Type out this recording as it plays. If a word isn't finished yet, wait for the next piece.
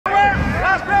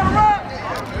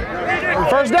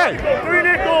First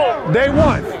day. Day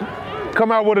 1.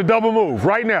 Come out with a double move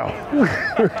right now.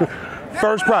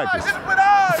 First practice.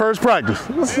 First practice.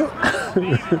 What's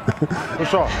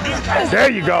wrong?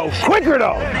 There you go. Quicker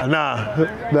though. Nah.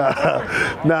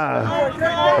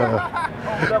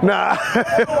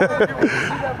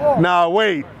 Nah,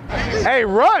 wait. Hey,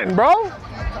 run, bro.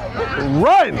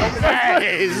 Run.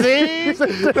 Hey, see?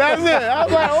 That's it. I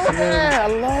was like, oh yeah, I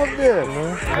love this.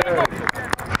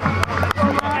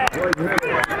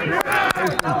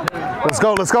 Let's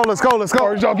go, let's go, let's go, let's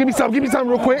go. Y'all, give me some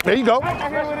real quick. There you go.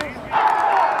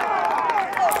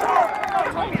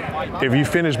 If you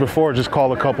finish before, just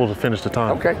call a couple to finish the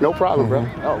time. Okay, no problem, bro.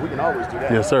 Oh, we can always do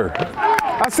that. Yes, sir.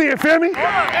 I see it, feel me?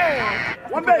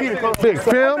 Big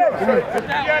film.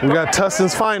 We got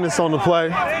Tustin's finest on the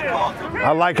play.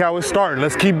 I like how it's starting.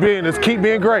 Let's keep being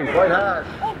great.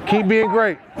 Keep being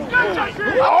great.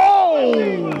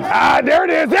 Oh! Ah, there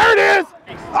it is, there it is!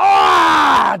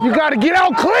 Ah! You gotta get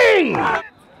out clean!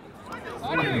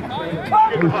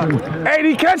 Hey, did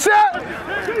he catch that?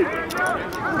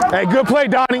 Hey, good play,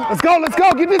 Donnie. Let's go, let's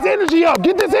go. Get this energy up.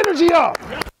 Get this energy up.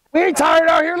 We ain't tired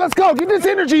out here. Let's go. Get this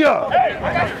energy up.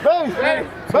 Let's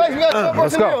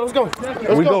go. Let's go.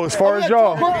 We go as far as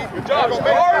y'all.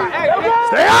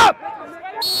 Stay up.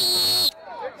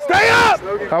 Stay up.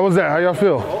 How was that? How y'all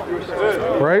feel?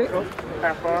 Right?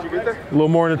 A little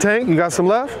more in the tank. You got some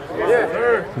left?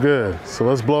 Yeah. Good. So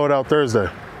let's blow it out Thursday.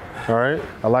 All right?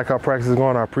 I like how practice is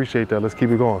going. I appreciate that. Let's keep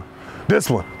it going. This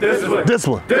one. This one. This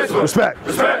one. This one. Respect.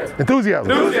 Respect. Enthusiasm.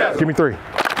 Enthusiasm. Give me 3.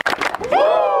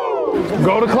 Woo!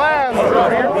 Go to class.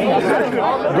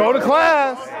 Go to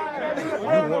class.